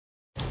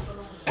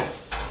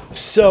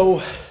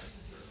So,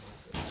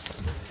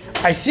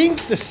 I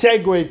think the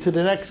segue to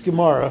the next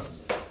Gemara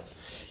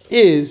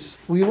is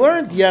we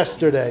learned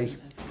yesterday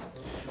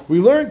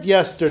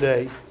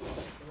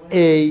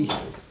a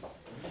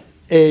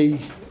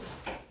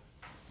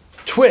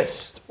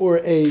twist or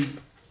a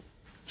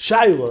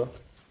shaila.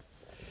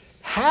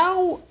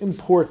 How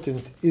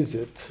important is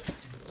it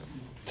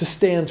to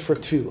stand for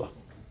tefillah?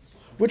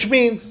 Which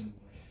means,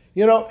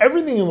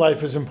 everything in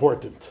life is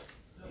important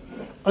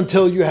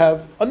until you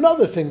have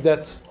another thing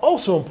that's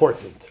also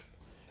important.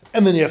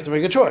 And then you have to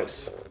make a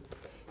choice.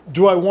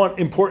 Do I want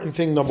important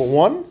thing number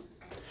one?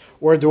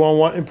 Or do I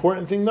want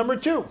important thing number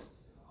two?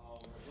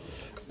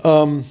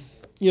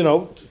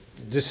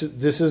 This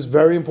is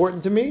very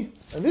important to me,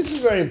 and this is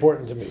very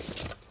important to me.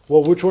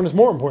 Well, which one is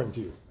more important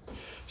to you?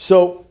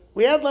 So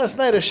we had last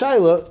night a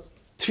shaila,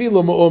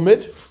 tefillah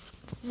ma'omid,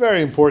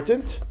 very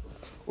important,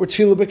 or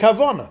tefillah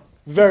b'kavana,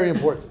 very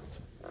important.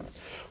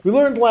 We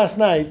learned last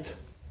night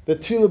that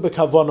tefillah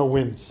b'kavana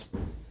wins.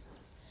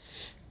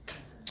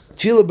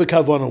 Tefillah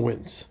b'kavana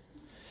wins.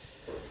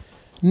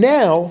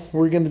 Now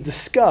we're going to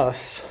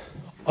discuss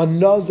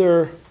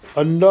another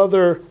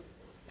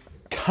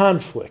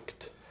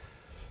conflict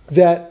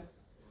that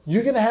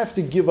you're going to have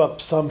to give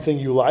up something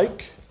you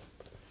like,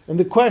 and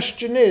the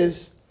question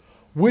is,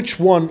 which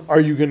one are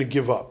you going to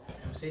give up?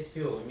 Say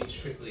tefillah, we mean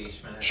strictly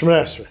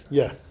Shemoneh Esrei.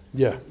 Yeah.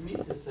 You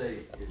mean to say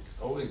it's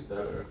always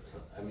better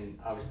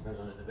obviously depends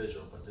on the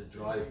individual, but to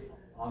drive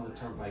on the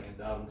turnpike and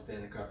daven, stand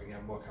in the crowd and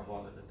have more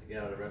kavanah than to get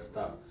out of the rest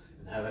stop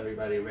and have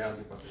everybody around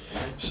you but the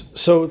stand?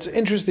 So it's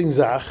interesting,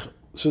 Zach.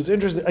 So it's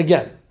interesting.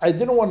 Again, I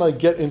didn't want to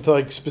get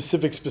into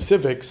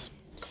specifics.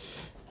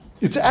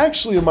 It's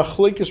actually a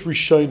machlekes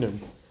rishonim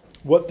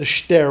what the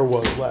shter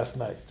was last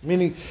night.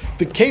 Meaning,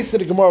 the case that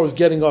the Gemara was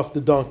getting off the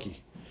donkey.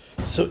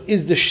 So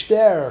is the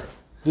shter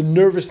the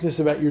nervousness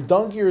about your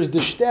donkey, or is the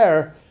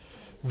shter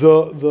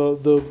the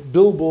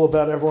bilbil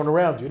about everyone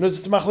around you?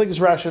 It's machlekes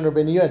Rashi and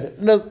Rabbeinu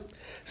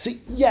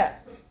Yehuda.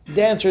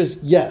 The answer is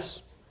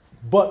yes,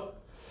 but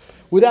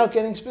without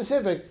getting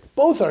specific,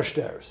 both are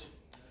shters.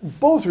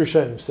 Both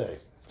Rishonim say.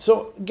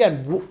 So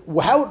again,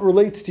 how it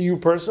relates to you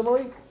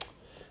personally,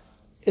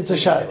 it's a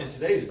shayla. In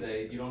today's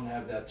day, you don't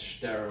have that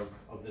shter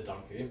of the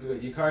donkey.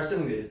 Your car is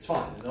stealing it, it's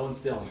fine. No one's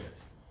stealing it,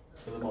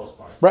 for the most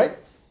part. Right.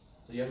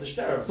 So you have the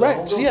shter of the right.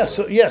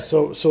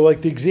 whole So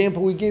like the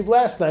example we gave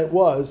last night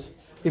was,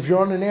 if you're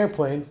on an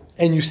airplane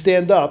and you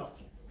stand up,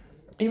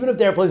 even if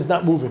the airplane is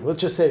not moving,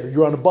 let's just say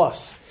you're on a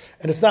bus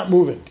and it's not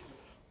moving,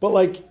 but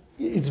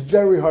it's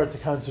very hard to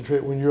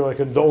concentrate when you're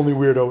the only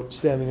weirdo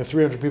standing and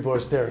 300 people are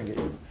staring at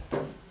you.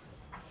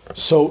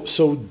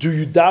 So do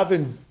you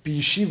daven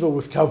b'yeshiva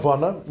with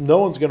kavana? No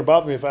one's going to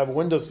bother me if I have a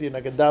window seat and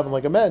I can daven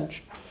like a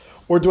mensch.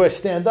 Or do I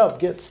stand up,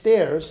 get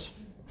stairs,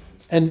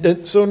 and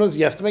then so knows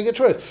you have to make a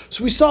choice.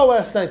 So we saw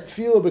last night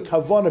tefillah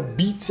b'kavana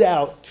beats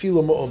out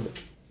tefillah ma'omid.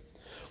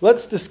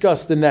 Let's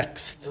discuss the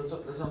next. That's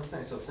what I'm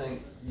saying. So I'm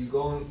saying you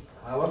go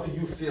however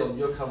you feel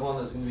your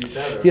kavanah is going to be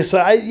better. Yes,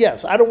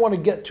 I don't want to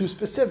get too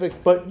specific,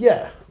 but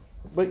yeah.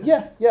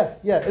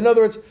 In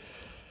other words,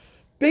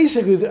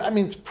 basically,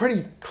 it's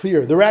pretty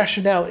clear. The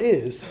rationale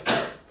is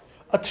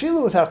a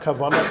tefillah without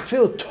kavanah, a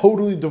tefillah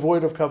totally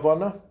devoid of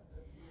kavanah,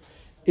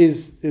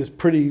 is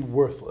pretty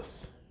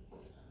worthless.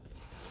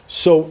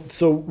 So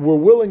we're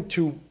willing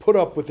to put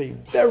up with a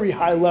very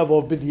high level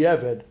of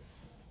b'diavad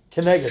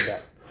keneged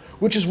that,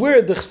 which is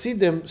where the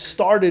Chassidim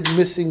started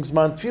missing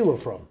Zman Tefillah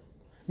from.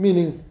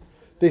 Meaning,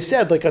 they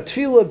said, a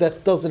tefillah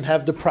that doesn't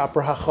have the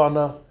proper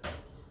hachana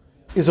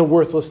is a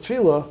worthless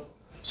tefillah.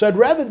 So I'd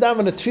rather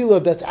daven a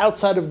tefillah that's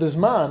outside of the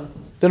Zman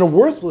than a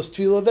worthless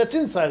tefillah that's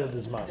inside of the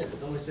Zman. Yeah, but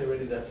don't we say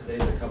already that today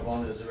the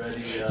kavanah is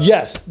already...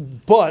 yes,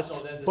 but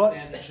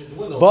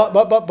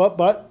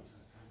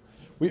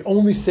we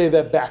only say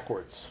that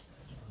backwards.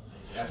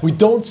 We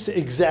don't say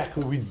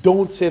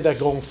that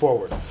going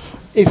forward.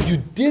 If you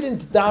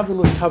didn't daven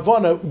with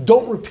kavanah,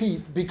 don't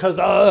repeat because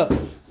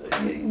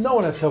no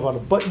one has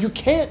kavanah. But you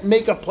can't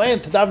make a plan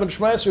to daven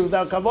Shema Esrei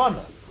without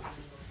kavanah.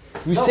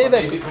 We say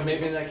that.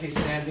 Maybe in that case,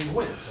 standing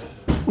wins.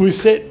 We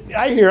say,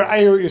 I hear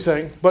what you're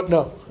saying, but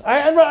no.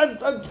 I'm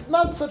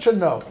not such a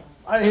no.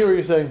 I hear what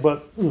you're saying,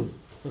 but.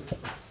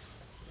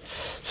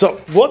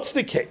 So, what's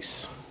the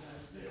case?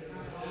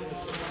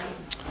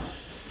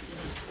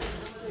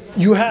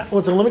 Let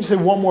me just say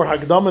one more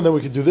Haggadah, and then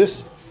we can do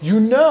this.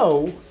 You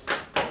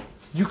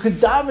could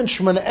daven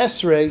Shemoneh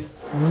Esrei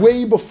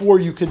way before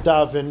you could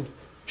daven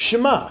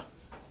Shema.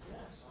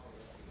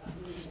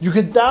 You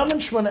could daven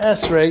Shemoneh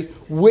Esrei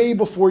way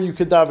before you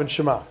could daven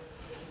Shema.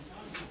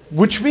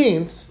 Which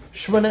means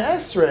Shemoneh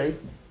Esrei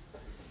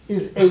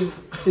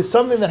is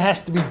something that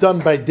has to be done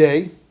by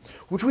day,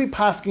 which we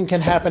paskin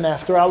can happen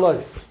after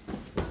Alois.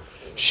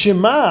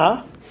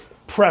 Shema,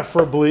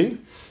 preferably,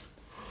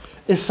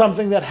 is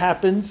something that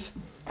happens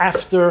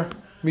after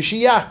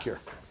Mishiyakir.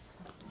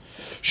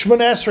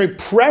 Shemoneh Esrei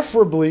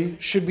preferably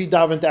should be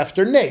davened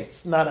after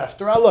Nates, not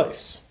after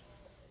Alois.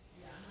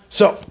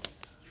 So,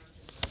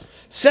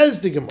 says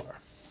the Gemara,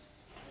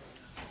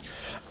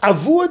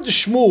 Avud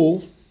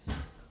Shmuel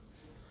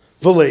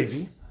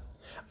v'Levi,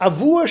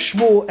 Avua,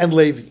 Shmuel, and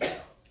Levi.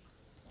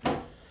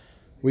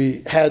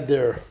 We had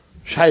their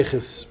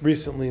shaykhs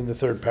recently in the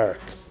third parak.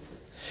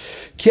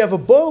 Ki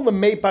avabo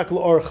lemeipak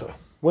leorcha.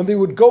 When they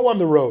would go on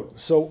the road.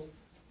 So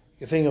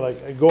you're thinking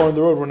like, go on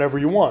the road whenever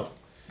you want.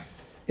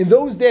 In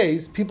those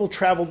days, people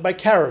traveled by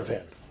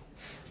caravan.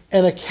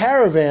 And a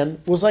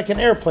caravan was like an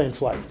airplane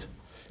flight.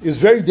 It was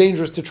very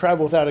dangerous to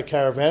travel without a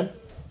caravan.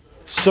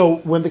 So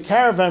when the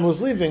caravan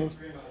was leaving,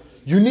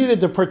 you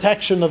needed the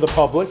protection of the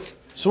public.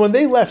 So when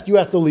they left, you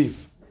had to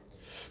leave.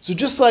 So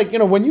just like,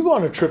 when you go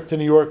on a trip to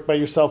New York by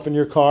yourself in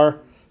your car,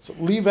 so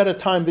leave at a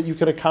time that you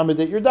can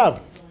accommodate your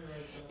davening.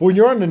 But when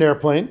you're on an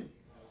airplane,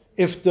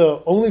 if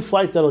the only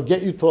flight that'll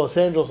get you to Los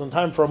Angeles in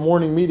time for a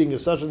morning meeting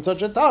is such and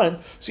such a time,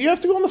 so you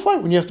have to go on the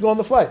flight when you have to go on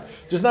the flight.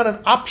 There's not an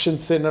option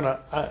to say, no,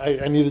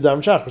 I need a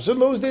daven shachar. So in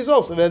those days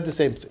also, they had the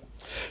same thing.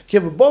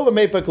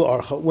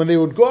 When they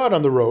would go out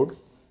on the road,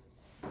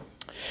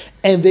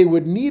 and they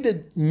would need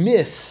to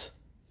miss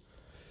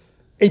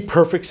a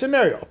perfect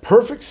scenario. A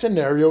perfect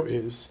scenario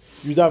is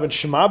you daven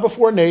Shema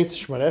before Nates,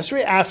 Shemona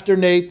Esrei after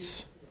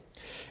Nates,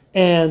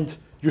 and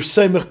your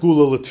Seimech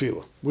Gula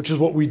L'Tfila, which is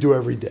what we do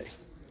every day.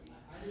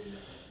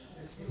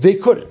 They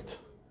couldn't.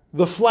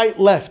 The flight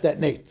left at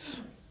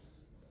Nates.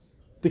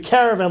 The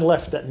caravan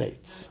left at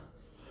Nates.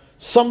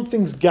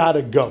 Something's got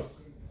to go.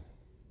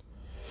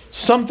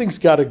 Something's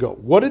got to go.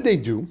 What did they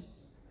do?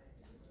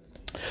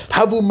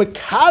 Havu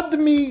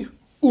Makadmi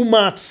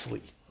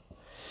Umatzli.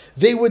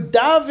 They would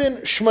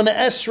daven Shemona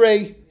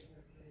Esrei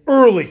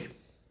early,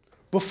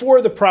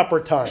 before the proper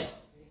time.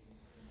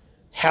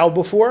 How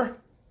before?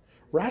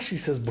 Rashi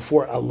says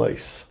before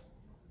Alais,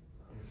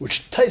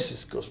 which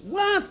Taisus goes,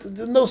 what?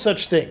 There's no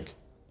such thing.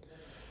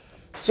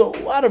 So a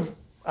lot of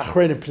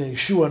Achrein and Pnei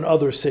Yeshua and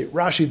others say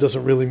Rashi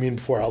doesn't really mean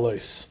before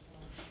Alais.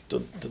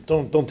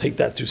 Don't take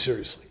that too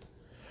seriously.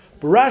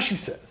 But Rashi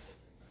says,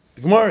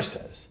 the Gemara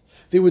says,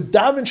 they would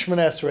daven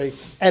Shemona Esrei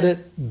at a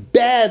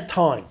bad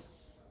time.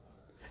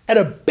 At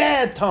a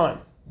bad time.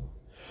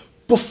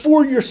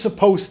 Before you're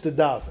supposed to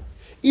daven.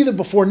 Either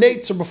before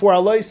Nates or before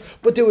Alais,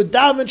 but they would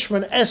daven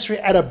Shemona Esrei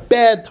at a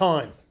bad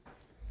time.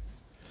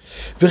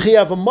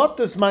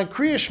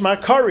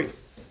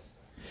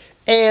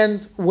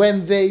 And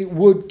when they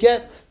would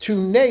get to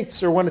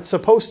Nates, or when it's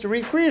supposed to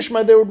read Kriya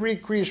Shema, they would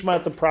read Kriya Shema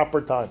at the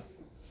proper time.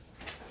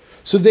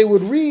 So they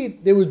would do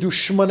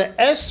Shemona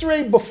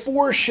Esrei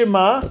before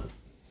Shema,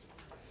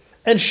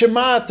 and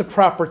Shema at the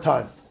proper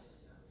time.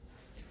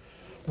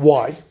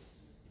 Why?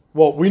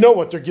 Well, we know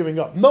what they're giving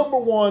up. Number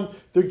one,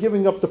 they're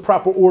giving up the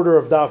proper order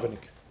of davening.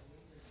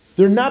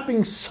 They're not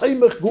being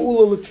Seimech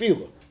Geula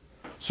L'Tfila.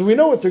 So we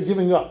know what they're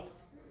giving up.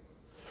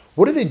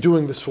 What are they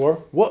doing this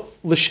for? What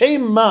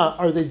L'Shem Ma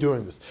are they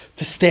doing this?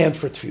 To stand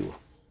for Tefillah.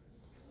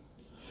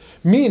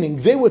 Meaning,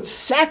 they would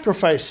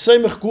sacrifice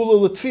Seimech Geula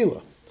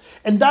L'Tfila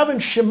and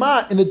daven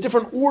Shema in a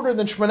different order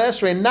than Shemona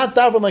Esrei, and not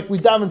daven like we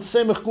daven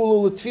Seimech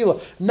Geula L'Tfila,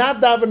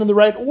 not daven in the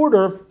right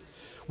order.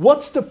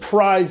 What's the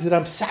prize that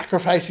I'm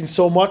sacrificing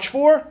so much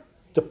for?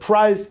 The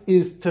prize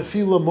is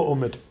Tefillah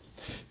Mu'umid,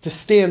 to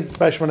stand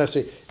by Shemona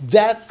Esrei.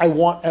 That I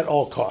want at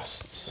all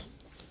costs.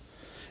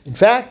 In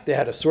fact, they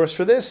had a source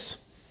for this.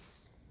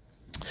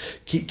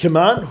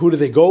 Kiman, who do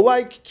they go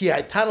like? Ki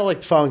Aitana,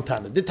 like the following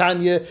Tana.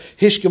 Ditanya,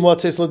 Hishkim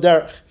Latzes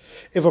L'Derech.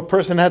 If a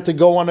person had to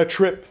go on a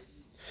trip,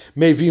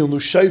 Meviunu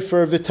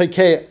Shayfer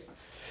V'Takeya,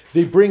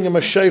 they bring him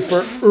a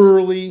shayfer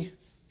early.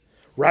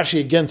 Rashi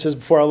again says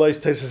before Alais,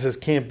 Taisa says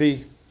can't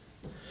be.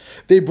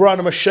 They brought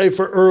him a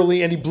shayfer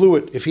early and he blew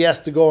it if he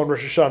has to go on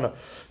Rosh Hashanah.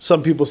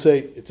 Some people say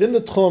it's in the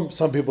Tchum,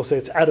 some people say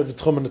it's out of the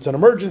Tchum and it's an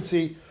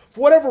emergency. For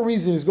whatever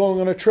reason, he's going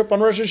on a trip on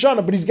Rosh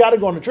Hashanah, but he's got to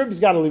go on a trip, he's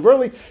got to leave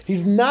early.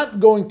 He's not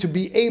going to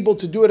be able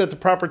to do it at the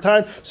proper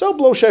time. So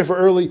blow shayfer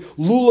early,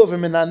 lulav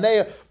and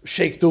minanea,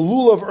 shake the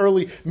lulav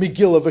early,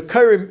 Megillah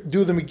v'kairim,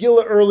 do the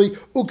Megillah early,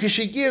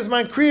 ukishigi is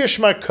my kriya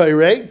shma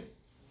kairei,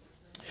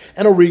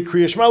 and I'll read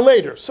kriya shma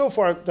later. So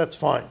far, that's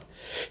fine.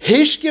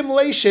 Hishkim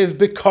leishev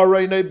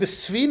b'karayne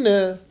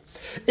b'svina.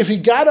 If he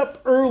got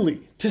up early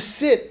to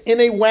sit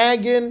in a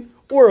wagon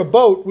or a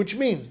boat, which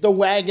means the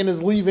wagon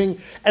is leaving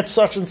at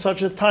such and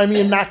such a time,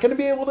 you're not going to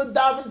be able to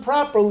daven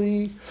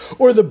properly,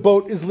 or the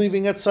boat is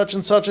leaving at such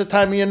and such a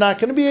time, you're not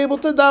going to be able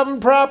to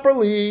daven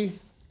properly.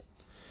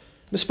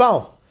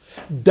 Mispal,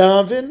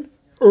 daven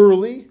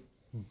early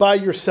by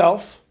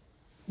yourself,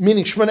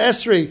 meaning Shemona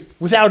Esrei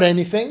without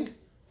anything.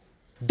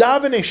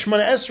 Daven a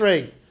Shemona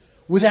Esrei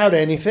without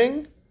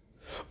anything.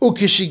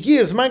 Ukishigi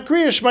is my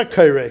kriya shma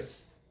kairei.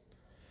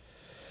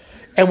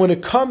 And when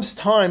it comes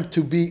time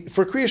to be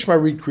for Kriya Shema,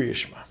 read Kriya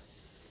Shema.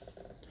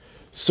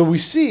 So we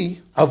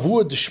see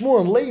Avud,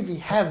 Shmuel, and Levi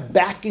have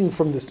backing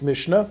from this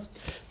Mishnah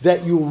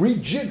that you'll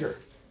rejigger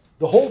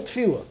the whole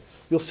tefillah.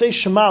 You'll say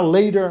Shema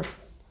later,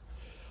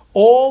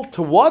 all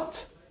to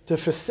what? To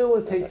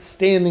facilitate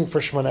standing for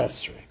Shemona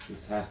Esrei.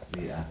 This has to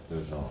be after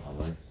the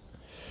Alais,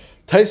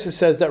 Taisa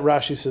says that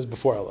Rashi says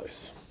before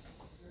Alais.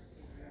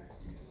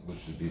 which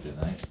would be the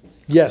night.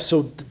 Yeah,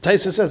 so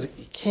Taisa says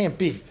it can't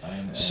be.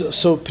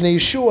 So Pnei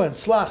Yeshua and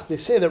Slach, they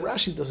say that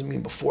Rashi doesn't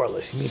mean before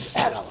Alais, he means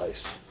at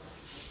Alais.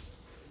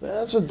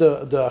 That's what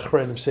the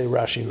Achronim say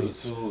Rashi means.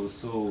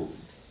 So,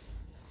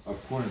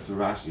 according to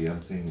Rashi,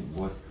 I'm saying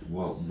what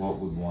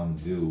would one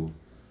do?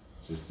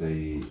 Just say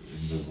in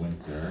the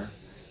winter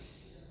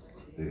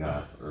they got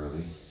up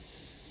early,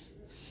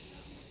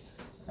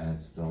 and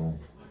it's still.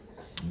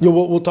 Yeah,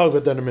 we'll talk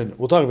about that in a minute.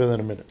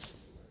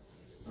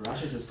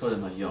 Rashi says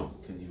Kodem Hayom.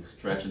 Can you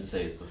stretch and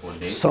say it's before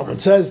Nate? Someone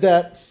says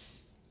that.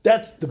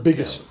 That's the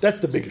biggest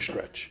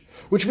stretch.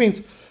 Which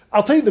means,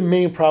 I'll tell you the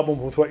main problem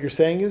with what you're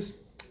saying is,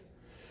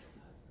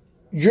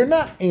 you're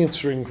not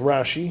answering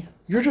Rashi,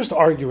 you're just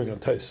arguing on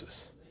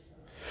Taisus.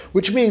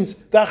 Which means,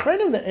 the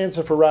Achronim that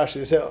answer for Rashi,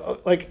 they say,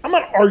 like, I'm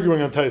not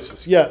arguing on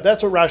Taisus. Yeah,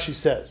 that's what Rashi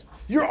says.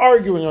 You're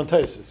arguing on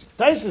Taisus.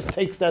 Taisus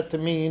takes that to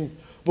mean,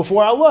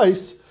 before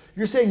Alais,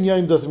 you're saying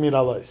Yom doesn't mean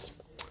Alais.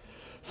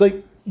 It's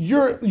like,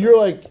 you're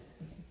like,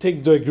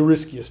 take the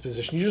riskiest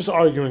position. You're just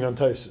arguing on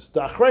Taisus.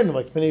 The Achronim,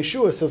 like Bnei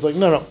Yeshua, says like,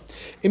 no,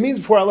 it means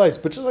before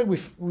Alais. But just like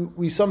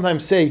we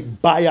sometimes say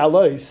by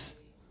Alais,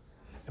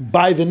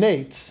 by the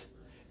Nates,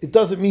 it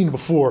doesn't mean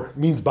before. It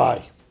means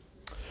by.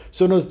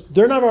 So no,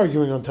 they're not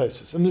arguing on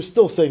Taisus, and they're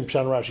still saying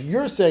Pshan Rashi.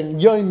 You're saying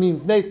Yom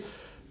means Nates.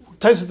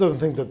 Taisus doesn't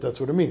think that that's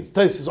what it means.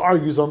 Taisus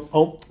argues on.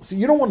 So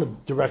you don't want to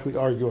directly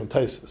argue on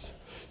Taisus.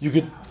 You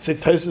could say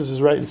Taisus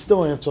is right and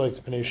still answer like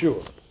Bnei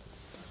Yeshua.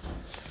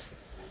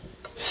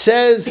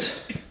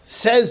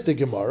 Says the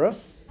Gemara,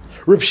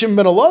 Reb Shimon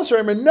ben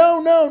Elazar,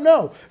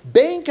 no.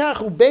 Bein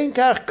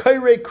kach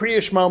kairei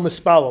kriyash mal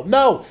mispalo.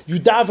 No, you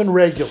daven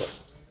regular.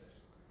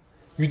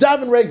 You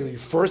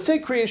first say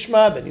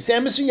Kriyashma, then you say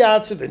Amos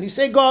Yatziv, then you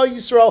say Gal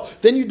Yisrael,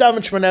 then you daven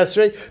Shemona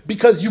Esrei,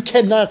 because you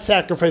cannot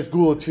sacrifice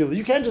Gula Tefillah.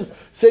 You can't just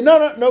say, no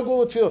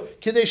Gula Tefillah.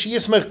 Kedei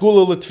sheyismech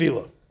Gula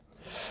Tefillah.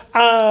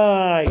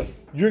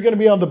 You're going to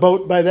be on the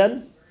boat by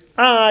then?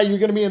 You're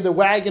going to be in the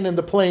wagon and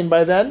the plane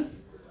by then?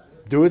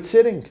 Do it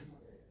sitting.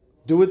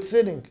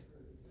 B'mai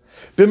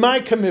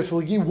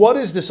kamiflagi, what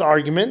is this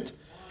argument?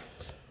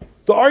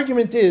 The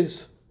argument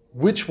is,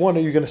 which one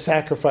are you going to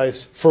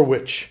sacrifice for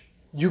which?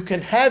 You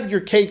can have your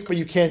cake, but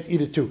you can't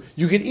eat it too.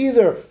 You can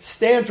either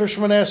stand for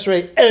Shemona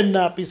Esrei and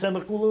not be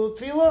Samech Gula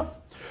L'Tefillah,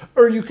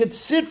 or you could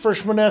sit for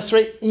Shemona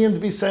Esrei and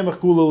be Samech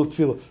Gula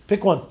L'Tefillah.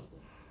 Pick one.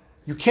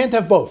 You can't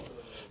have both.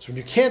 So when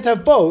you can't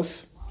have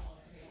both,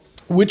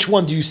 which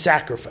one do you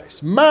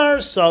sacrifice? Mar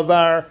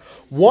Savar,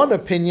 one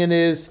opinion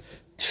is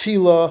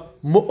Tefillah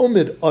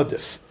Mu'umid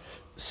Adif.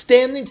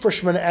 Standing for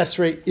Shemona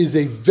Esrei is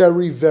a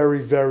very, very,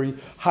 very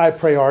high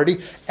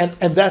priority, and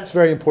that's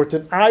very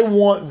important. I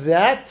want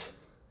that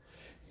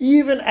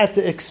even at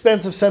the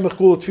expense of Samech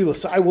Gula Tefillah.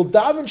 So I will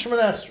daven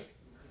Shemona Esrei.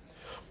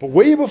 But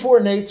way before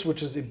Nates,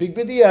 which is a big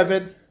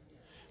b'diavad,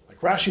 like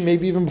Rashi,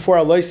 maybe even before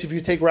Alais, if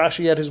you take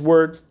Rashi at his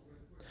word,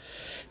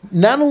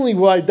 not only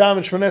will I daven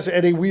Shemona Esrei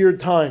at a weird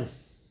time,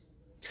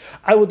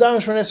 I will daven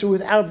Shemona Esrei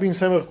without being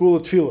Samech Gula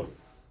Tefillah.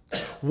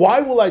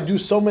 Why will I do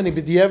so many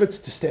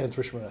b'diavets to stand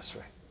for Shemona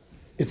Esrei?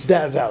 It's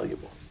that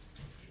valuable.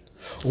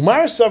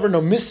 Umar Savar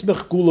no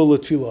mismech Gula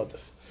L'Tefillah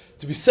adif.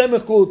 To be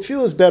Samech Gula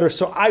Tefillah is better,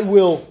 so I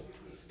will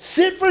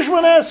sit for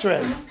Shemona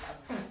Esrei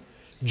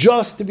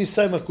just to be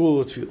Samech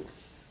Gula Tefillah.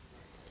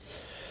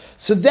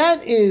 So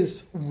that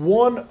is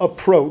one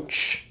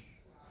approach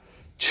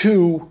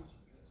to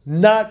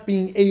not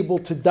being able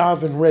to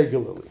daven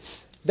regularly.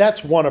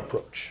 That's one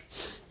approach.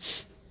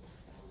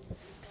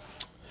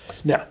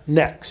 Now,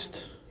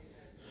 next.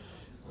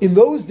 In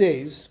those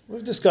days,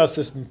 we've discussed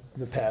this in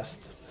the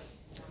past,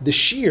 the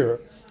shir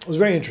was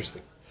very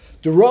interesting.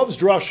 The Rav's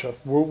drasha,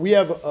 where we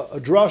have a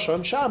drasha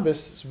on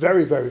Shabbos, it's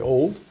very, very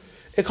old.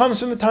 It comes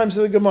from the times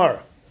of the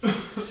Gemara.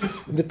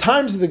 In the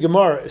times of the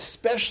Gemara,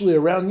 especially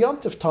around Yom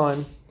Tov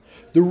time,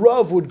 the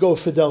Rav would go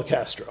Fidel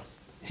Castro.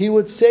 He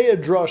would say a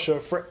drasha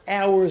for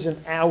hours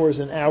and hours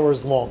and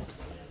hours long.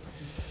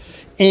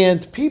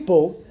 And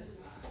people,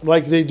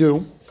 like they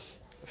do,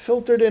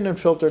 filtered in and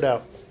filtered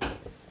out.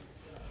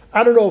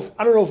 I don't know if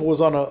it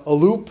was on a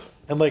loop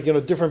and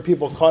different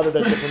people caught it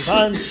at different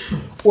times,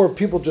 or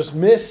people just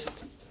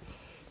missed.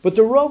 But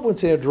the Rav would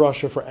say a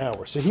drasha for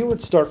hours. So he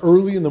would start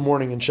early in the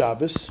morning in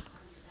Shabbos,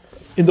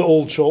 in the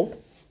old shul,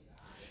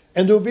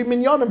 and there would be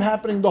minyanim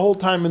happening the whole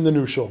time in the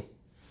new shul.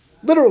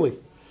 Literally.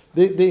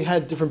 They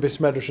had different Beis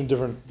Medrash and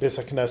different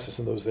Beis HaKnesses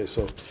in those days.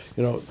 So,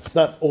 it's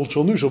not old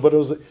shul, new shul, but it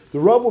was the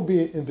Rav would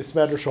be in Beis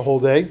Medrash a whole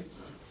day,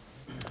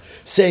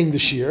 saying the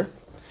shir,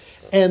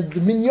 and the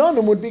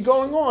minyanim would be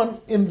going on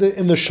in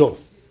the shul.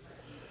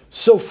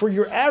 So for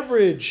your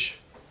average,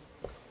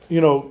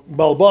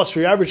 balbas, for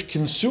your average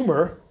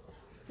consumer,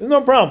 there's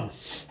no problem.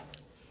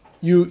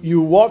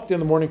 You walked in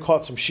the morning,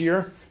 caught some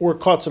shir, or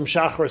caught some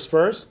shacharis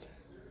first,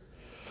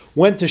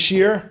 went to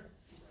shir,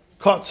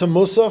 caught some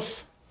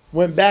musaf,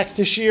 went back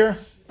to shir.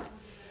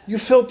 You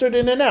filtered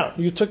in and out.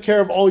 You took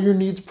care of all your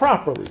needs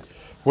properly.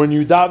 When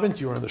you davened,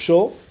 you were in the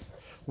shul.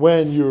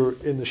 When you're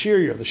in the shir,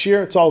 you're in the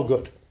shir. It's all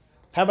good.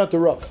 How about the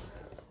Rav?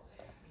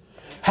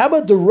 How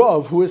about the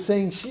Rav who is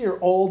saying shir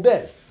all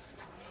day?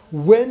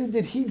 When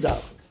did he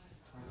daven?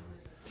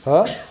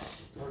 Huh?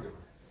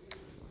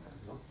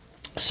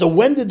 So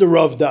when did the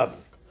Rav daven?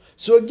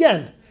 So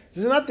again,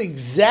 this is not the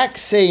exact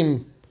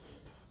same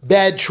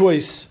bad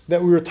choice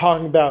that we were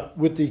talking about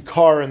with the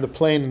car and the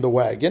plane and the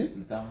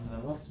wagon.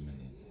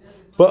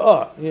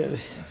 But yeah,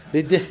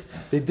 they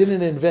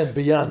didn't invent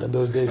Beyond in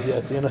those days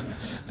yet. They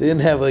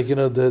didn't have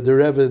the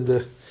Rebbe and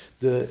the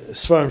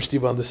Svarim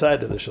Shtib on the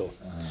side of the shul.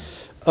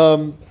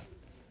 So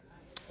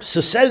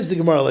says the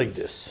Gemara like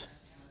this: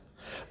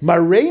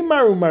 Marei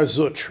Maru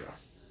Marzutra.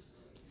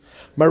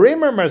 Marei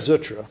Maru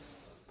Marzutra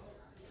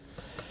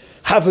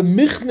have a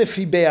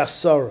michnefi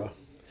be'asara.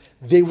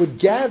 They would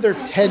gather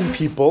 10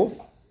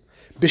 people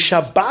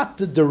b'Shabbat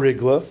the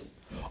derigla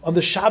on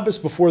the Shabbos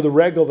before the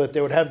regal, that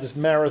they would have this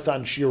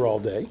marathon shir all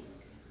day.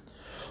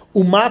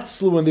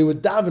 Umatzlu, and they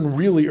would daven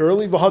really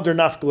early, v'hadar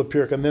nafkala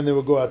pirk, and then they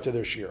would go out to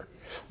their shir.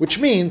 Which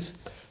means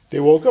they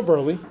woke up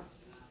early.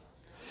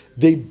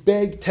 They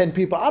begged 10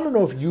 people. I don't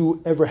know if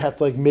you ever had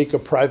to make a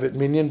private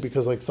minyan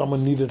because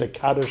someone needed a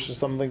kaddish or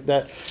something like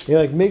that. You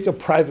make a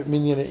private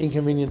minyan at an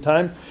inconvenient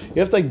time.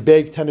 You have to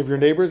beg 10 of your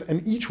neighbors,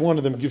 and each one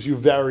of them gives you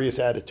various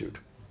attitude.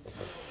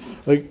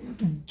 Do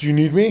you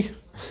need me?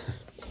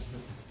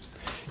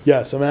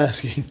 Yes, I'm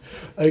asking.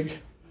 I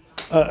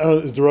don't know,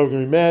 is the Rav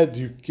going to be mad?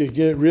 Do you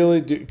get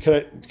really?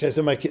 Can I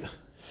send my kid?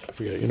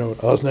 Forget it. You know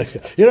what? What's next?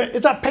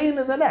 It's a pain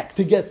in the neck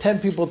to get 10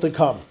 people to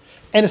come,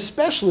 and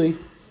especially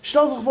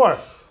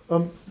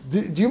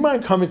do you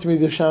mind coming to me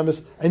this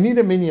Shabbos? I need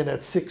a minyan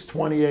at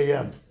 6:20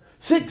 a.m.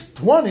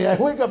 6:20? I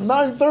wake up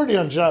 9:30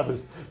 on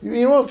Shabbos. You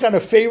know what kind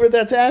of favor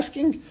that's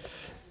asking?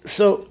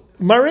 So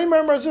Marei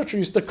Mar Marzutra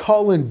used to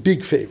call in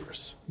big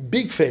favors.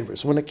 Big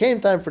favors. When it came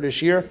time for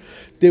this year,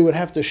 they would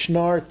have to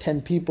schnar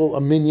 10 people,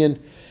 a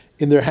minyan,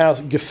 in their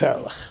house,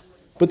 geferlich.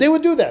 But they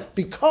would do that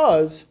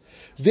because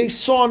they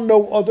saw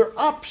no other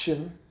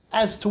option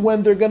as to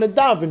when they're going to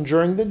daven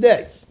during the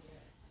day.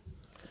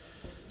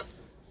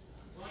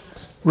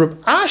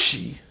 Reb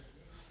Ashi,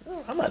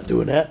 I'm not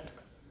doing that.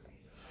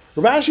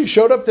 Reb Ashi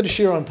showed up to the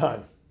shir on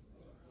time.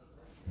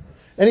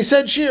 And he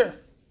said shir.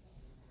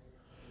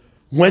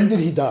 When did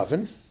he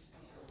daven?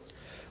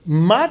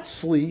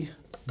 Matzli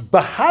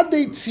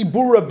bahadei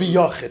tzibura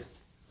biyachid.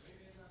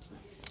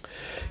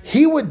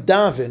 He would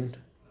daven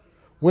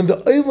when the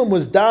Olam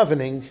was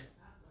davening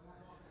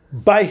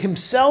by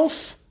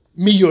himself,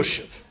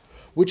 miyoshev,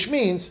 which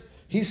means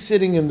he's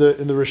sitting in the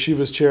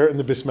Reshiva's chair in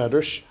the Bis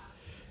Medrash,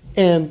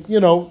 and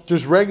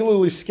there's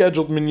regularly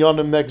scheduled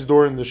minyanim next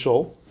door in the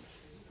shul.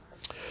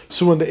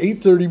 So when the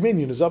 8:30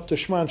 minyan is up to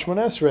Shema and Shemon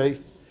Esrei,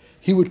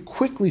 he would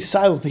quickly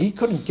silently. He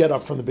couldn't get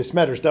up from the Bis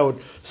Medrash. That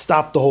would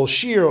stop the whole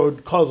shir, or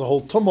would cause a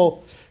whole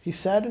tumult. He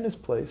sat in his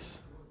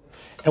place,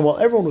 and while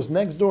everyone was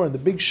next door in the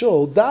big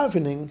shul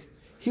davening,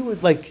 he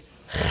would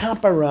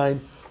chaparein,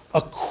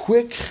 a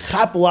quick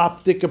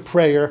chaploptic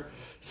prayer,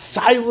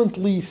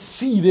 silently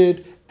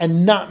seated,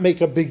 and not make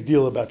a big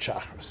deal about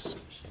Shacharis.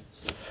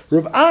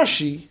 Reb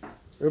Ashi,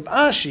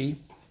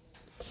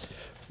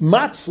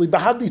 Matzli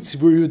Bahadli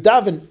Tzibur, he would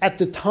daven at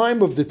the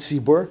time of the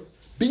Tzibur,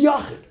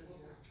 biyachid,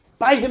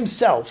 by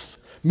himself,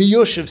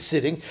 miyoshev,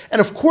 sitting.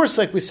 And of course,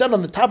 like we said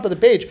on the top of the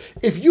page,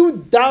 if you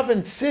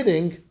daven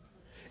sitting,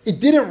 it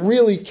didn't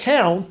really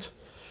count.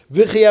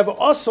 V'chiyav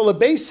asal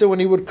abeisa, when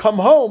he would come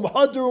home,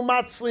 hadru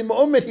matzli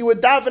ma'omit, he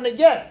would daven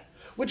again.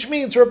 Which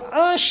means Reb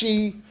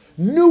Ashi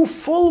knew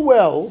full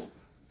well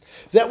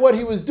that what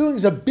he was doing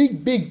is a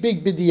big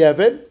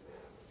b'diavad,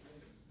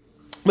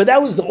 but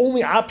that was the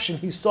only option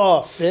he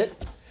saw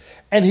fit,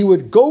 and he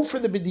would go for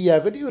the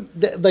b'diavad. He would,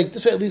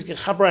 this way at least get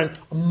chaperon,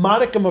 a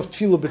modicum of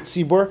tefillah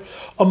b'tzibur,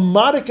 a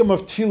modicum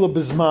of tefillah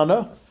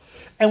b'zmana,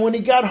 and when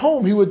he got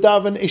home, he would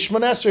daven a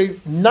Shemon Esrei,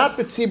 not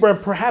b'tzibur,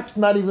 and perhaps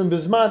not even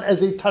b'zman,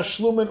 as a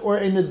tashlumin or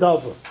a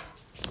nedava.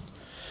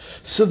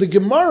 So the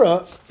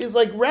Gemara is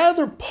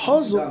rather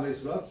puzzled.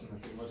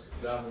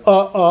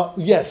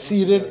 Yes,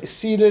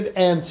 seated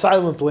and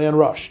silently and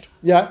rushed.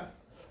 Yeah,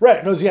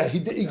 right. No, yeah, he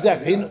did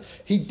exactly.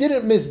 He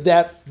didn't miss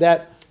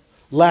that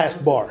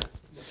last bar.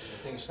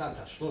 It's not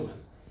tashlumin.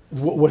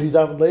 What he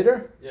davened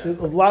later? Yeah.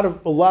 A lot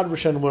of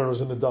Rishonim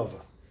learners in the dava.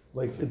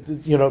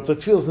 It's a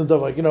tefillas in the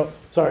dava.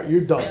 Sorry,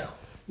 you're done.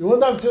 You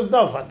want to daven tefillas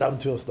dava? Daven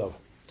tefillas dava.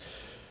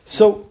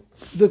 So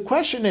the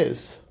question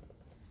is,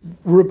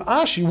 Reb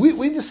Ashi,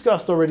 we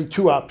discussed already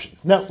two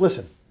options. Now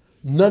listen,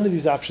 none of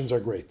these options are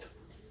great.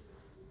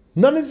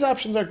 None of these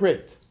options are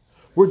great.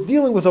 We're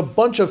dealing with a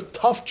bunch of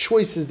tough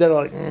choices that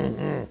are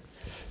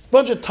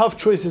bunch of tough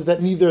choices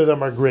that neither of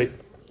them are great.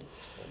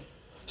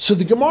 So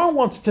the Gemara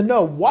wants to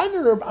know, why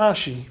did Reb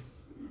Ashi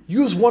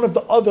use one of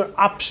the other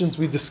options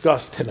we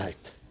discussed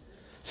tonight?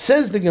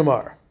 Says the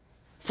Gemara.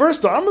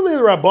 First, Amalei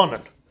the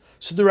Rabbanan.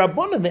 So the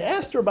Rabbanan, they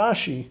asked Reb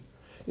Ashi,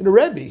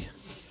 Rebbe,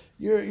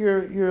 your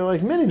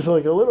minis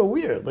are a little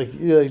weird.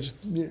 You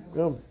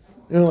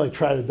don't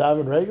try to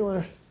daven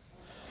regular.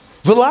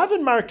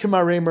 V'lavin mar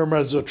k'marei mar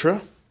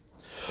Marzutra.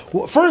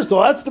 Well, first of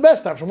all, that's the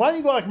best option. Why don't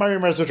you go like Marei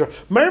Mar Zutra?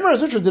 Marei Mar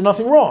Zutra did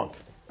nothing wrong.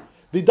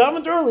 They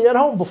davened early at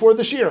home before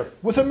the shir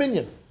with a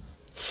minyan.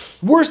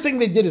 Worst thing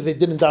they did is they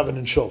didn't daven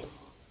in shul.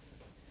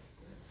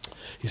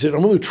 He said,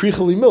 "Amalu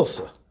trichali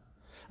milsa,"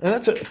 and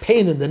that's a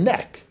pain in the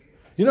neck.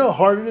 You know how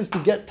hard it is to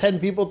get 10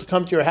 people to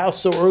come to your house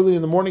so early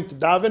in the morning to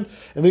daven?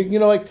 And they,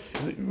 like,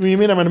 you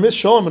mean I'm going to miss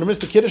Shalom, I'm going to miss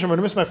the Kiddush, I'm going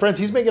to miss my friends.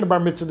 He's making a bar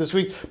mitzvah this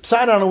week.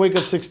 Beside, I don't wake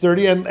up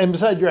 6:30, and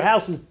beside, your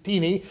house is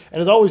teeny,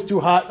 and it's always too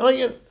hot. I'm like,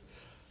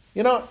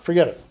 you know what?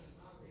 Forget it.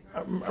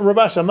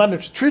 Rabash, I'm not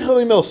interested.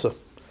 Trichali Milsa.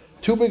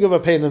 Too big of a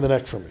pain in the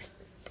neck for me.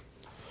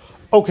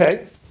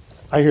 Okay,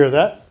 I hear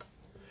that.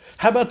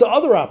 How about the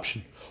other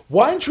option?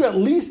 Why don't you at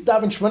least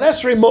daven Shemon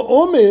Esrei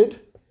ma'omid?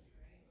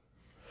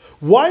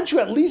 Why don't you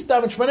at least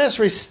daven Shemon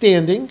Esrei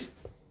standing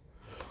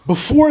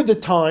before the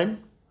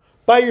time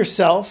by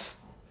yourself?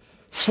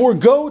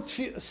 Forgo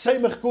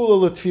Seimach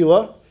Gula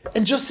L'Tfila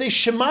and just say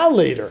Shema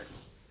later.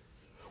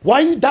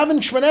 Why are you daven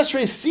Shemon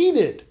Esrei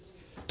seated?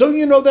 Don't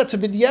you know that's a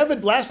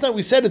b'diavad? Last night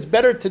we said it's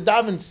better to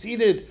daven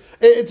seated.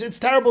 It's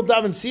terrible to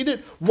daven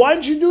seated. Why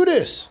did you do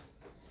this?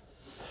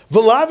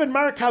 V'lav and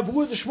Mark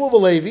Havua de Shmuel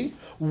v'Levi.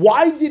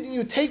 Why didn't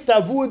you take the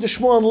Havua de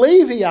Shmuel and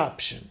Levi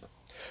option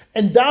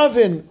and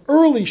daven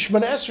early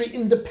Shemon Esrei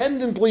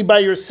independently by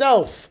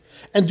yourself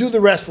and do the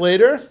rest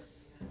later?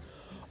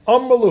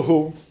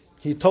 Amr,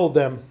 he told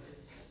them,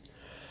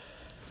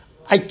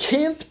 I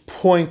can't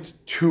point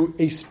to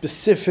a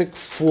specific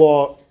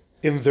flaw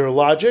in their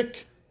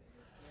logic.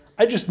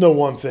 I just know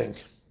one thing.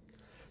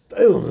 The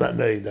Ilam's not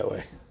made that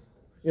way.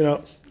 You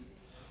know,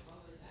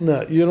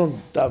 no, you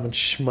don't daven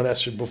Shemon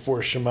Esrei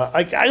before Shema.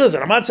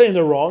 Listen, I'm not saying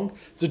they're wrong.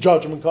 It's a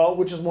judgment call.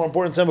 Which is more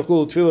important,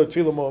 Semachul Tefillah or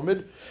Tefillah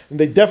Mohammed? And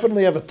they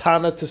definitely have a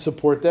Tana to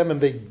support them, and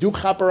they do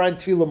Chaparine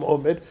Tefillah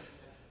Mohammed.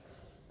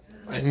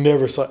 I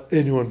never saw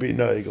anyone be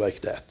naig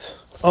like that.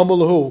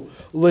 Amalahu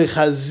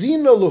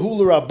lechazina lahu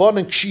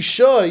l'rabbanan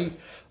kshishai.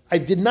 I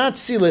did not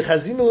see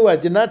lechazina lahu. I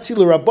did not see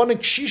l'rabbanan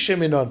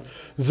kshishim inon.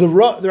 The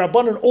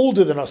rabbanan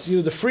older than us. You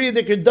know, the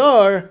Frierdiker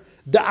Kedar,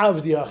 the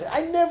Avdiach.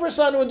 I never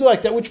saw anyone do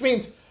like that. Which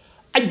means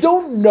I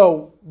don't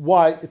know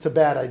why it's a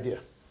bad idea.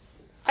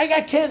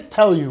 I can't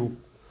tell you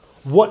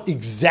what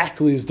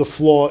exactly is the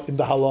flaw in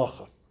the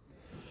halacha,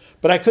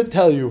 but I could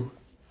tell you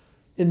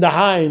in the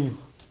Haim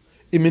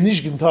in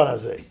Menishkin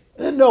Tarazeh.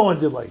 And no one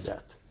did like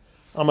that.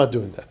 I'm not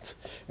doing that.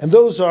 And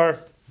those are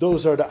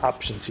the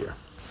options here.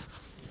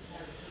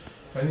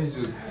 I need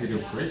to take a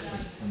break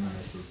from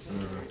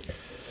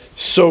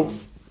that.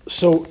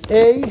 So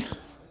A,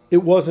 it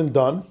wasn't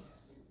done.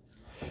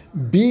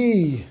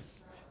 B,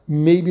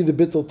 maybe the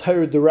Bittul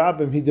Torah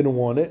Derabim, he didn't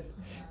want it.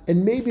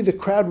 And maybe the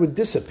crowd would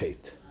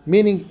dissipate.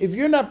 Meaning, if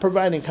you're not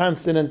providing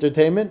constant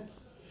entertainment,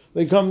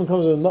 they comes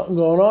with nothing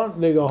going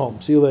on, they go home.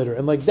 See you later.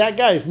 And like that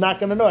guy is not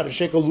going to know how to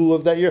shake a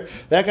lulav that year.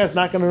 That guy's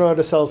not going to know how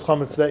to sell his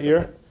chametz that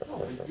year.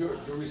 No, but you're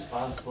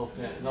responsible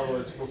for. In other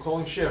words, we're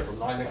calling share from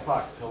 9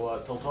 o'clock till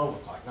 12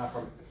 o'clock,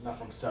 not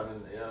from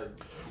 7.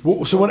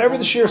 So whenever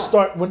the shir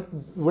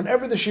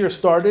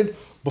started,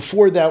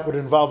 before that would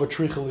involve a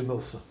trichali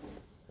milsa.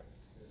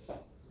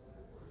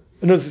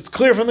 And it's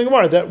clear from the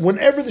Gemara that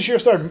whenever the shir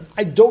started,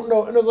 I don't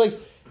know, and it was like,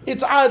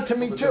 it's odd to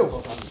me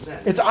too.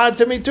 It's odd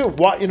to me too.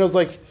 Why? It's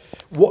like,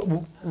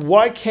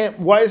 why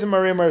isn't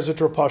Maria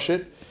Zitra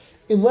Pashit?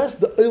 Unless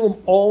the Ilam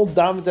all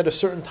davened at a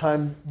certain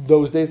time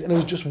those days, and it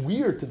was just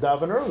weird to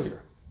daven earlier.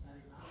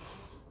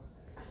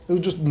 It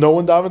was just no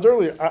one davened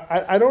earlier.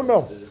 I don't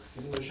know.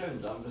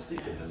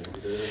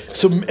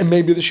 So and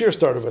maybe the shir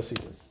started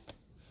Vasikin.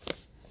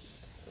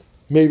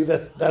 Maybe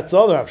that's the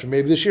other option.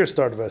 Maybe the shir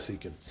started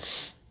Vasikin.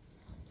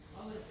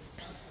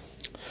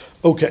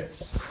 Okay.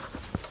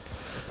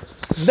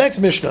 This next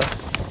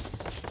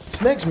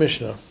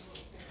Mishnah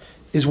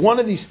is one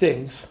of these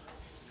things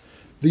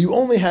that you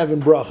only have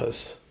in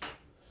brachas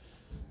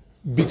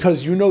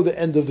because you know the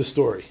end of the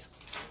story.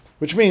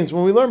 Which means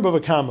when we learn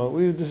Bava Kama,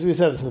 we said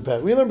this in the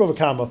past, we learn Bava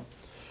Kama,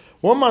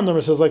 one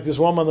mandamer says like this,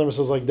 one mandamer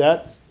says like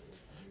that,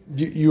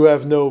 you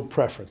have no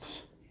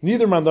preference.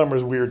 Neither mandamer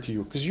is weird to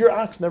you because your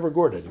ox never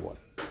gored anyone.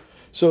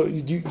 So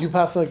do you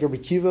pass like a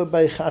Rekiva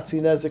by Chatzi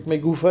Nezik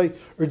Megufay,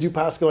 or do you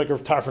pass like a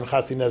Tarfin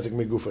Chatzi Nezik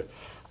Megufay?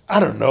 I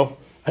don't know.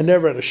 I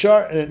never had a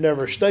shar, and it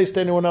never shteis to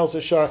anyone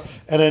else's shar,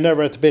 and I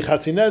never had to pay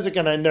Chatzi Nezik,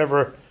 and I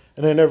never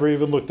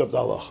even looked up the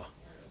halacha.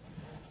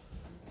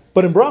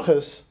 But in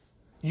brachas,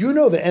 you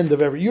know the end of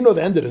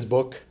this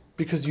book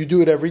because you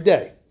do it every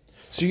day.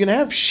 So you're going to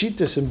have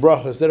shittas in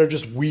brachas that are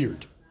just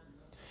weird.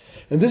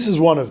 And this is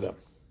one of them.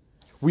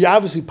 We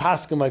obviously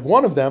paskin like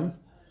one of them,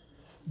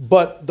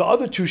 but the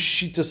other two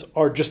shittas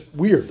are just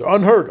weird. They're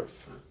unheard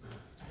of.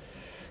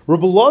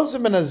 Rabbi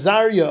Elazar ben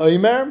Azariah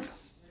Omer,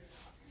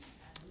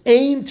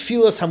 Ein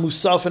tfilas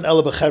hamusaf and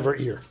ela b'chever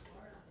ir.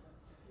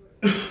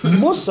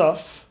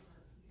 Musaf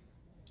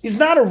is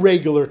not a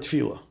regular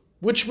tefillah,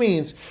 which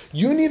means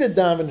you need a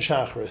daven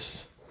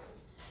shachris,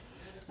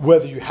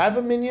 whether you have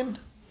a minyan,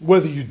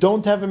 whether you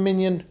don't have a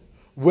minyan,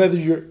 whether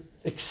you're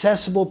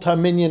accessible to a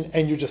minyan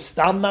and you're just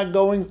not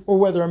going, or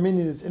whether a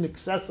minyan is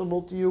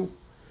inaccessible to you.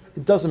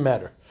 It doesn't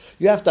matter.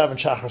 You have to daven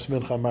shachris,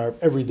 mincha, marav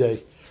every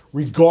day,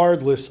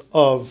 regardless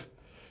of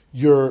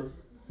your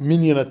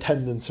minyan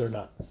attendance or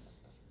not.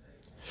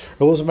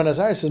 Rabbi Elazar ben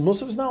Azariah says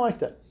Musaf is not like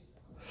that.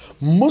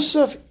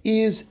 Musaf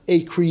is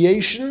a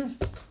creation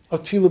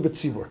of Tefillah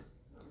B'tzibur.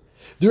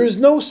 There is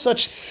no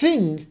such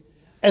thing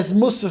as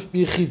Musaf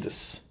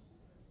B'Yechidus.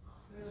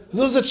 There's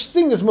no such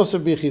thing as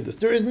Musaf B'Yechidus.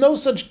 There is no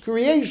such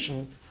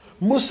creation,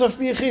 Musaf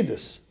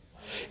B'Yechidus.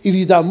 Either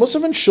you daven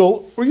Musaf in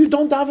Shul, or you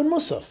don't daven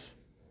Musaf.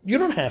 You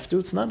don't have to,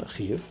 it's not a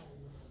chiyuv.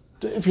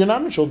 If you're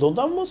not in Shul, don't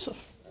daven Musaf.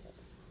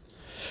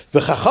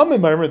 V'chachamim,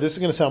 remember, this is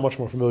going to sound much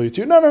more familiar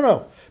to you.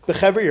 No.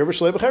 B'chever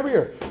v'shlei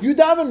b'chever. You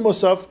daven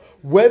Musaf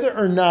whether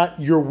or not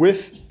you're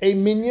with a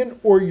minyan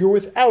or you're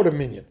without a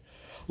minyan.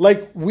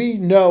 Like we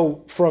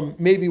know from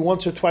maybe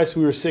once or twice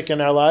we were sick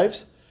in our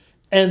lives,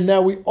 and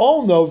now we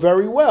all know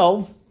very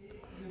well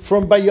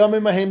from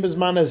Bayamim Mahem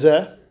Bezman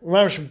Hazeh,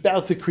 we're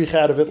about to creak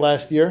out of it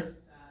last year,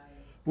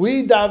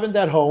 we davened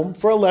at home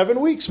for 11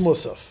 weeks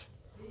Musaf.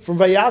 From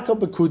Vayakal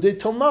Bekude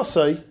till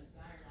Nasai,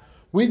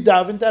 we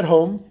davened at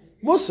home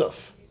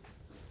Musaf.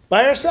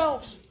 By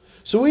ourselves.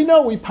 So we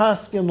know we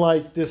paskin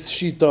like this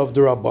shita of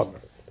the Rabbanan.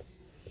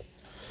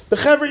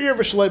 B'chever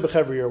v'shlei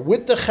b'chever,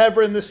 with the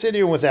chever in the city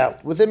and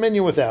without, with him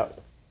and without.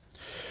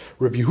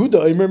 Rabbi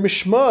Yehuda Omer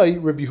Mishmai,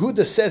 Rabbi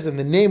Yehuda says in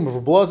the name of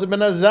Rabbi Elazar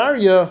ben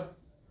Azariah,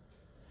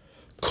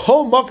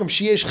 Kol makam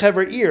sheyesh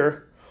chever,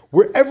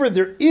 wherever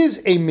there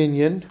is a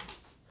minyan,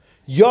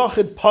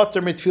 Yachid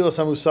pater mitfilas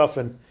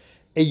hamusafin,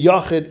 a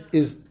Yachid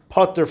is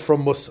pater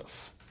from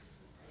Musaf.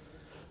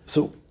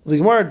 So the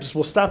Gemara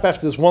will stop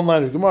after this one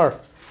line of Gemara.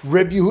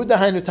 Rabbi Yehuda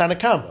hainu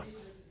Tanakama.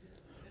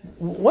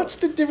 What's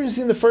the difference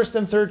between the first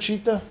and third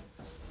shita?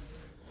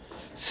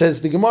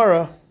 Says the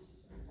Gemara,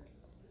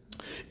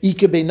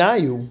 Ike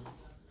benayu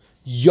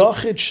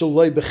yachid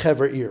shaloi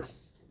bechever ir.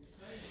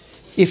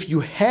 If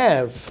you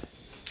have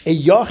a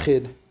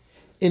yachid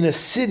in a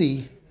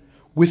city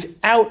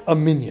without a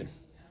minyan,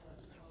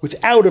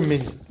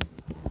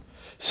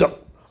 so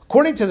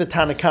according to the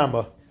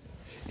Tanakama,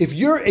 if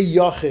you're a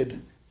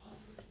yachid,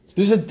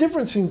 there's a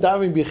difference between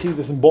davening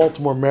b'yechidus in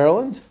Baltimore,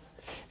 Maryland,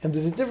 and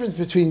there's a difference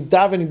between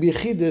davening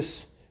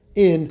b'yechidus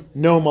in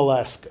Nome,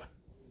 Alaska.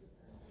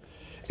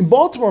 In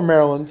Baltimore,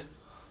 Maryland,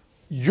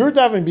 you're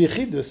davening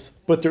b'yechidus,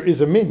 but there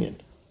is a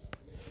minyan.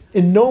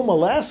 In Nome,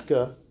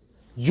 Alaska,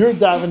 you're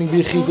davening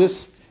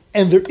b'yechidus,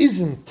 and there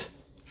isn't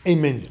a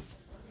minyan.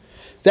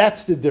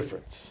 That's the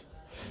difference.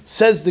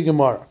 Says the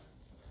Gemara,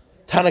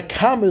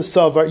 Tanakama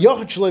savar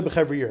yachid shalei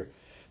b'chever yer.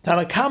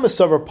 Tanakama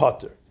savar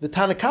pater. The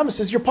Tanakama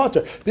says you're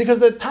pater because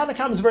the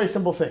Tanakama is a very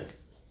simple thing.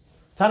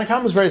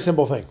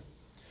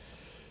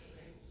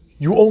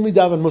 You only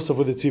daven musaf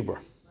with a tzibur.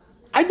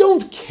 I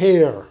don't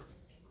care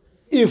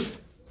if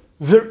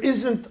there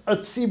isn't a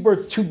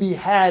tzibur to be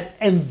had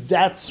and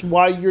that's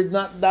why you're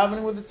not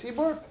davening with a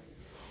tzibur,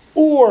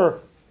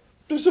 or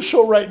there's a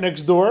show right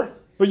next door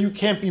but you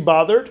can't be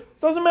bothered.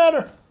 Doesn't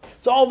matter.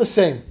 It's all the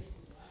same.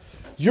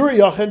 You're a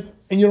yachid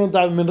and you don't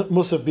daven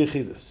musaf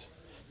b'yechidus.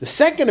 The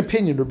second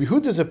opinion, Rabbi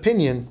Yehuda's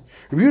opinion,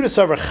 Rabbi Yehuda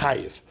savar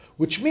chayiv,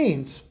 which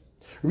means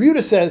Rabbi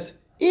Yehuda says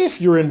if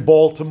you're in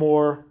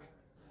Baltimore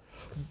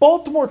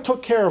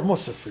took care of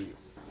musaf for you.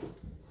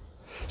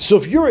 So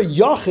if you're a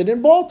yachid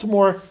in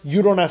Baltimore,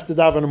 you don't have to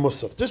daven a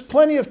musaf. There's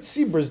plenty of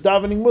tziburs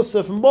davening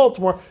musaf in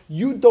Baltimore.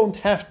 You don't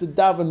have to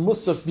daven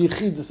musaf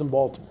b'yechidus in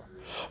Baltimore.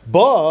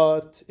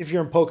 But if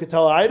you're in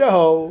Pocatello,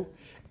 Idaho,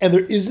 and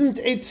there isn't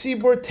a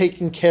tzibur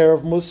taking care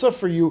of musaf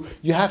for you,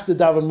 you have to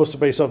daven musaf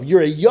by yourself.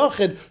 You're a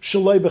yachid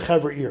shalei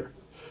b'chever ir.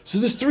 So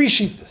there's three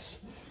shitas.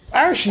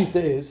 Our shita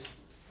is,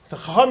 the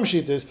Chacham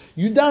shita is,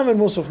 you daven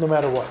musaf no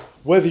matter what.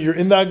 Whether you're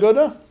in the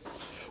Agudah,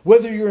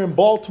 whether you're in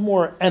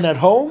Baltimore and at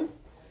home,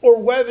 or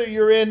whether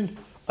you're in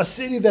a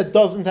city that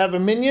doesn't have a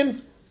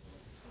minyan,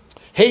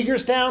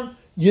 Hagerstown,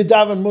 you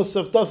daven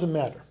musaf, doesn't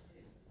matter.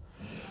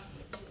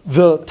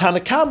 The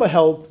Tanakama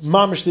held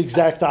mamish the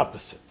exact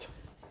opposite.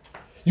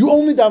 You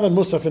only daven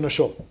musaf in a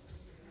shul.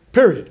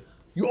 Period.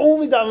 You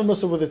only daven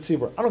musaf with a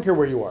tzibur. I don't care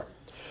where you are.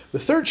 The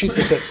third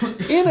shita said,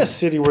 in a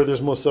city where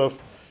there's musaf,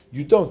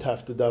 you don't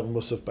have to daven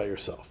musaf by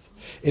yourself.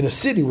 In a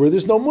city where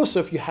there's no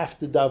musaf, you have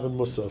to daven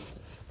musaf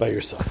by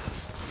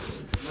yourself.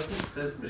 Nothing says